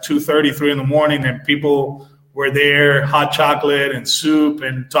was like 2:30, 3 in the morning, and people were there, hot chocolate and soup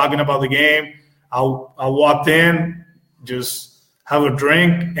and talking about the game. I walked in, just have a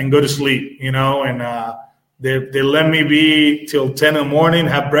drink and go to sleep, and they let me be till 10 in the morning,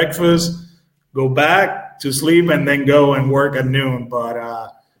 have breakfast, go back to sleep, and then go and work at noon. But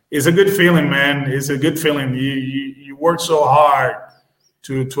it's a good feeling, man. It's a good feeling. You work so hard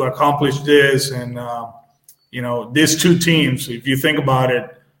to accomplish this, and these 2 teams, if you think about it,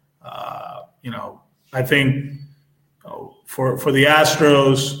 I think for the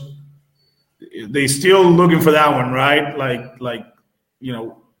Astros, they still looking for that one, right? Like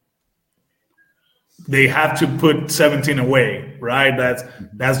they have to put 17 away, right?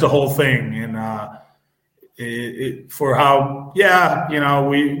 That's the whole thing. And for how, we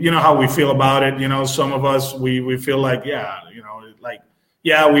how we feel about it. Some of us we feel like we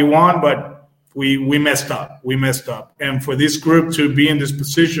won, but we messed up. We messed up. And for this group to be in this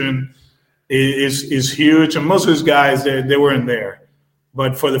position is huge. And most of these guys, they weren't there.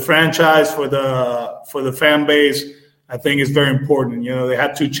 But for the franchise, for the fan base, I think it's very important. They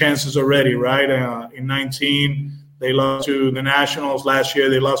had 2 chances already, right? In 19, They lost to the Nationals last year.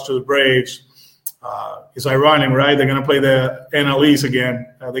 They lost to the Braves. It's ironic, right? They're going to play the NL East again.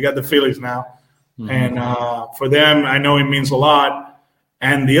 They got the Phillies now. Mm-hmm. And for them, I know it means a lot.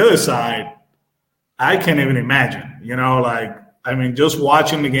 And the other side, I can't even imagine, just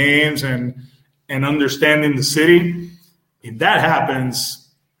watching the games and understanding the city. If that happens,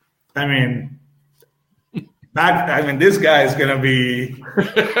 this guy is going to be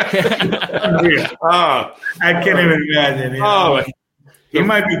I can't even imagine. He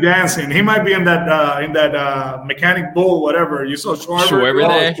might be dancing. He might be in that mechanic bull, whatever. You saw Schwarber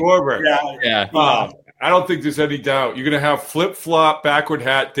there? Schwarber. Yeah. I don't think there's any doubt. You're going to have flip-flop backward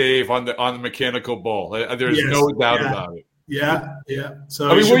hat Dave on the mechanical bull. There's no doubt about it. Yeah. So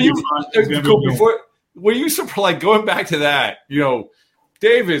were you surprised going back to that?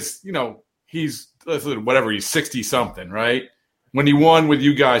 Dave is, he's whatever, he's 60-something, right? When he won with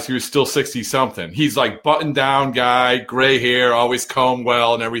you guys, he was still 60-something. He's like button-down guy, gray hair, always combed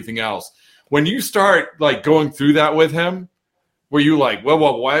well and everything else. When you start like going through that with him, were you like,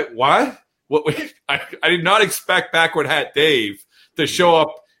 well, what? I did not expect backward hat Dave to show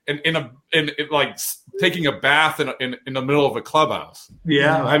up in like taking a bath in the middle of a clubhouse.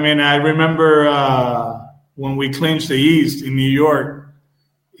 Yeah, I remember when we clinched the East in New York.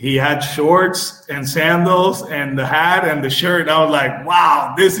 He had shorts and sandals and the hat and the shirt. I was like,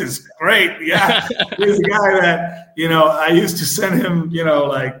 wow, this is great. Yeah, he's a guy that, I used to send him,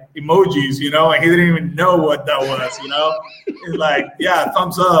 like emojis, and he didn't even know what that was, He's like, yeah,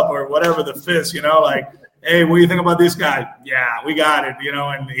 thumbs up or whatever, the fist, like, hey, what do you think about this guy? Yeah, we got it,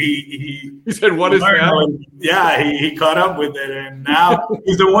 and he said, what is that? Yeah, he caught up with it. And now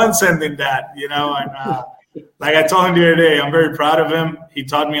he's the one sending that, and like I told him the other day, I'm very proud of him. He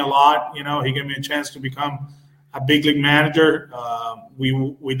taught me a lot. He gave me a chance to become a big league manager.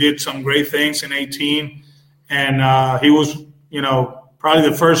 We did some great things in 2018, and he was, probably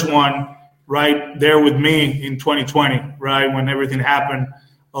the first one right there with me in 2020, right when everything happened.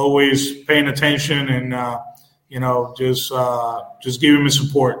 Always paying attention and just giving me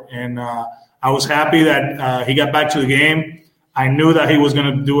support. And I was happy that he got back to the game. I knew that he was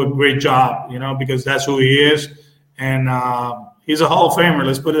going to do a great job, because that's who he is. And he's a Hall of Famer,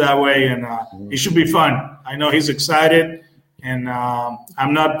 let's put it that way. And it should be fun. I know he's excited. And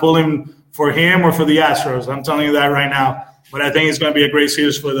I'm not pulling for him or for the Astros. I'm telling you that right now. But I think it's going to be a great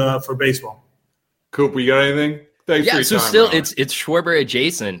series for baseball. Cooper, you got anything? Thanks for your so time, still Rob. it's Schwarber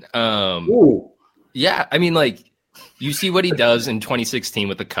adjacent. Yeah, you see what he does in 2016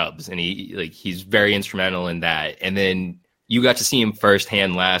 with the Cubs, and he's very instrumental in that. And then you got to see him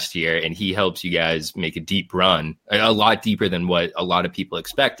firsthand last year, and he helps you guys make a deep run, a lot deeper than what a lot of people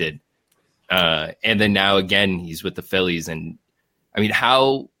expected. And then now again, he's with the Phillies. And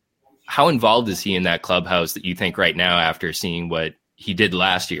how involved is he in that clubhouse that you think right now after seeing what he did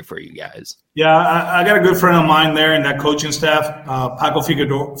last year for you guys? Yeah, I got a good friend of mine there in that coaching staff, Paco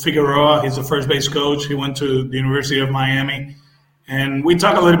Figueroa. He's the first base coach. He went to the University of Miami. And we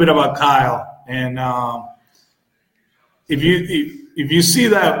talk a little bit about Kyle. And if you see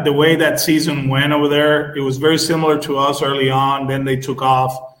that the way that season went over there, it was very similar to us early on. Then they took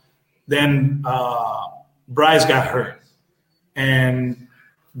off. Then Bryce got hurt. And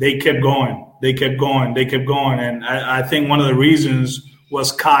they kept going. And I think one of the reasons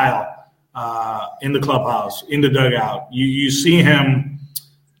was Kyle in the clubhouse, in the dugout. You see him.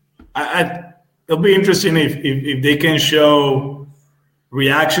 It'll be interesting if they can show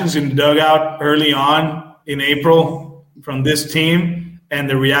reactions in the dugout early on in April from this team and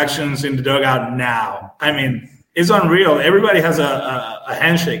the reactions in the dugout now. It's unreal. Everybody has a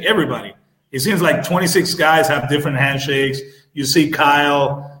handshake. Everybody. It seems like 26 guys have different handshakes. You see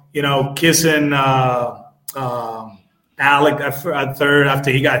Kyle, kissing Alec at third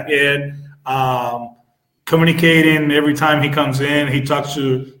after he got hit, communicating every time he comes in. He talks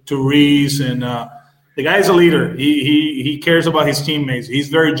to Reese, and the guy's a leader. He cares about his teammates. He's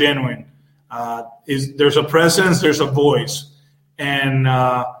very genuine. There's a presence, there's a voice, and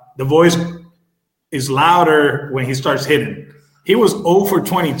the voice is louder when he starts hitting. He was 0 for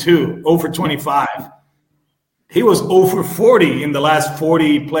 22, 0 for 25. He was 0 for 40 in the last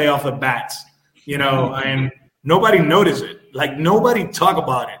 40 playoff at-bats, and nobody noticed it. Like, nobody talk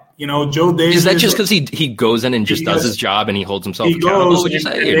about it. Joe Davis. Is that just because he goes in and just does his job and he holds himself accountable? And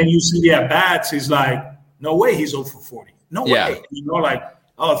then you see the at-bats, he's like, no way he's 0 for 40. No way.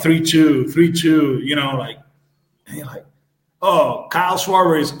 3-2, 3-2, and you're like, oh, Kyle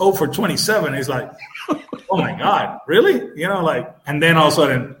Schwarber is 0 for 27. He's like, oh my God, really? And then all of a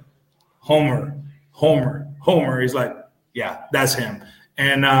sudden, Homer. He's like, yeah, that's him.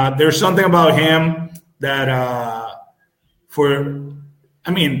 And there's something about him that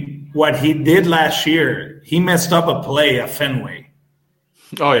what he did last year, he messed up a play at Fenway.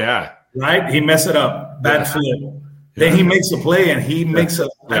 Oh, yeah. Right? He messed it up. Bad flip. Then he makes a play and he makes a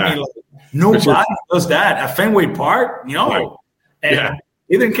nobody does that at Fenway Park, And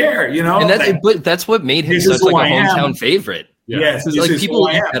he didn't care, And but that's what made him such like a hometown favorite. Yes, like people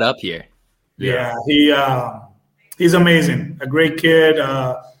eat that up here. Yeah, he's amazing. A great kid.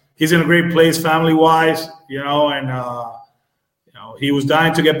 He's in a great place family-wise, and he was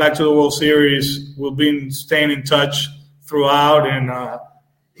dying to get back to the World Series. We've been staying in touch throughout, and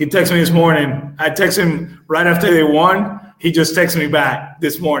he texted me this morning. I texted him right after they won. He just texted me back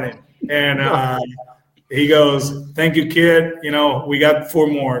this morning, and he goes, "Thank you, kid. We got 4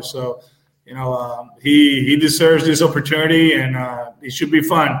 more, so he deserves this opportunity, and it should be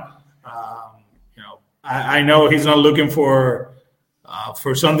fun." I know he's not looking for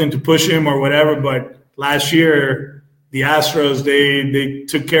something to push him or whatever, but last year the Astros they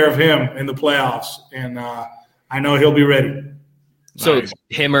took care of him in the playoffs, and I know he'll be ready. So nice.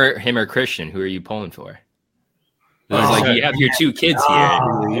 him or Christian, who are you pulling for? It was like you have your 2 kids here.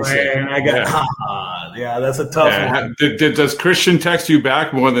 Man, I got that's a tough one. Does Christian text you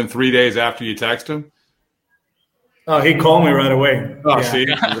back more than 3 days after you text him? Oh, he called me right away. Oh, see,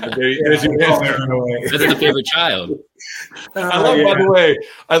 that's the favorite child. By the way,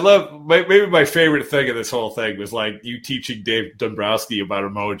 I love maybe my favorite thing of this whole thing was like you teaching Dave Dombrowski about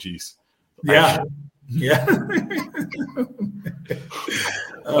emojis. Yeah. He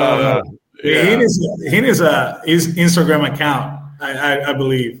needs his Instagram account. I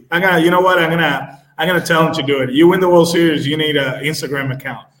believe. I'm gonna tell him to do it. You win the World Series, you need an Instagram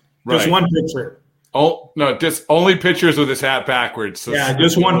account. Just one picture. Oh no! Just only pictures with his hat backwards. So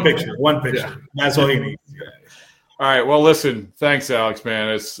just one picture. Yeah. That's all he needs. Yeah. All right. Well, listen. Thanks, Alex.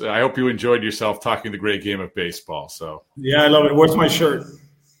 Man, I hope you enjoyed yourself talking the great game of baseball. So yeah, I love it. Where's my shirt?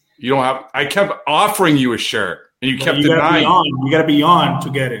 You don't have. I kept offering you a shirt, and you kept denying. You got to be on to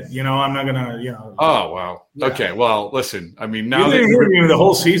get it. I'm not gonna. Oh wow. Yeah. Okay. Well, listen. I mean, now you didn't interview the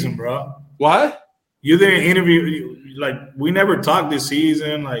whole season, bro. What? You didn't interview. Like we never talked this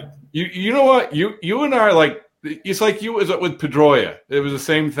season. Like. You know what? You and I are like it's like you was with Pedroia. It was the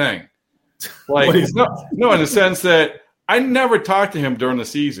same thing. Like no, in the sense that I never talked to him during the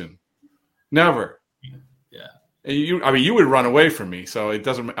season. Never. Yeah. And you would run away from me. So it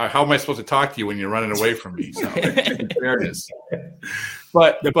doesn't. How am I supposed to talk to you when you're running away from me? So in fairness.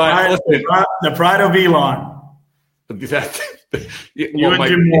 But the pride of Elon.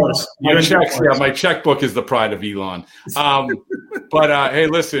 My checkbook is the pride of Elon. But hey,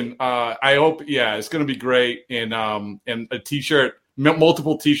 listen, I hope it's going to be great. And a T-shirt,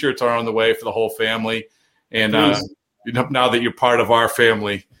 multiple T-shirts are on the way for the whole family. And now that you're part of our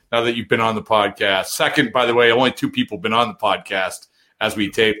family, now that you've been on the podcast. Second, by the way, only 2 people been on the podcast as we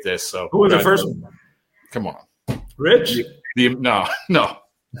tape this. So who was the first one? Come on, Rich. No,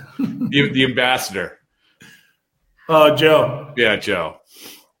 the ambassador. Oh, Joe. Yeah, Joe.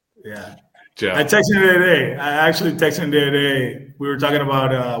 Yeah. Joe. I texted him the other day. I actually texted him the other day. We were talking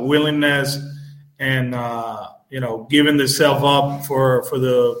about willingness and, giving the self up for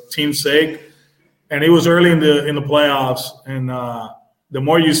the team's sake. And it was early in the playoffs. And the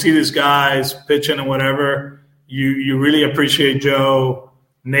more you see these guys pitching and whatever, you really appreciate Joe,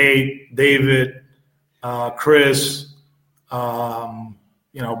 Nate, David, Chris,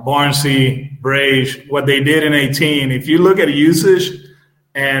 Barnsey, Brage, what they did in 18. If you look at usage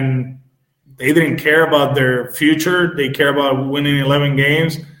and they didn't care about their future, they care about winning 11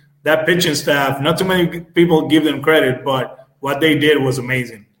 games. That pitching staff, not too many people give them credit, but what they did was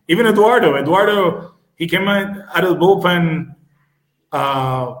amazing. Even Eduardo, he came out of the bullpen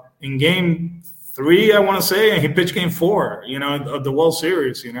in game 3, I want to say, and he pitched game 4, of the World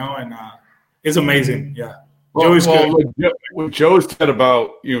Series, and it's amazing. Yeah. What Joe said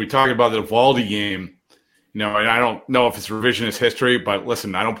about, we talking about the Eovaldi game, and I don't know if it's revisionist history, but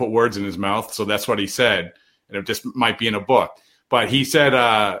listen, I don't put words in his mouth, so that's what he said, and it just might be in a book. But he said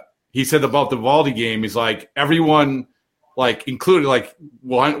about the Eovaldi game, he's like, everyone, like, included, like,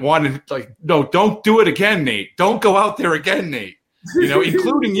 wanted, like, no, don't do it again, Nate. Don't go out there again, Nate.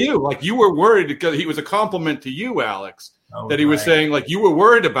 Including you. Like, you were worried because he was a compliment to you, Alex. That he was saying, like, you were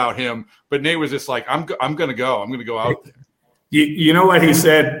worried about him, but Nate was just like, I'm going to go. I'm going to go out there. You know what he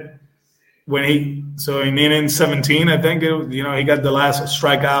said in inning 17, I think, he got the last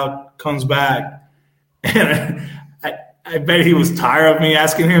strikeout, comes back. And I bet he was tired of me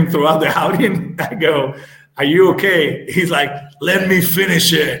asking him throughout the outing. I go, are you okay? He's like, let me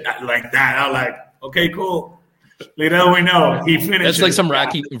finish it. Like that. I'm like, okay, cool. Little we know, he finished. That's like some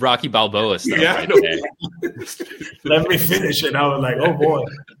Rocky Balboa stuff. Yeah, right there. Let me finish it. I was like, oh boy.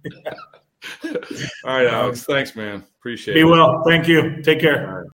 All right, Alex. Thanks, man. Appreciate it. Be well. Thank you. Take care.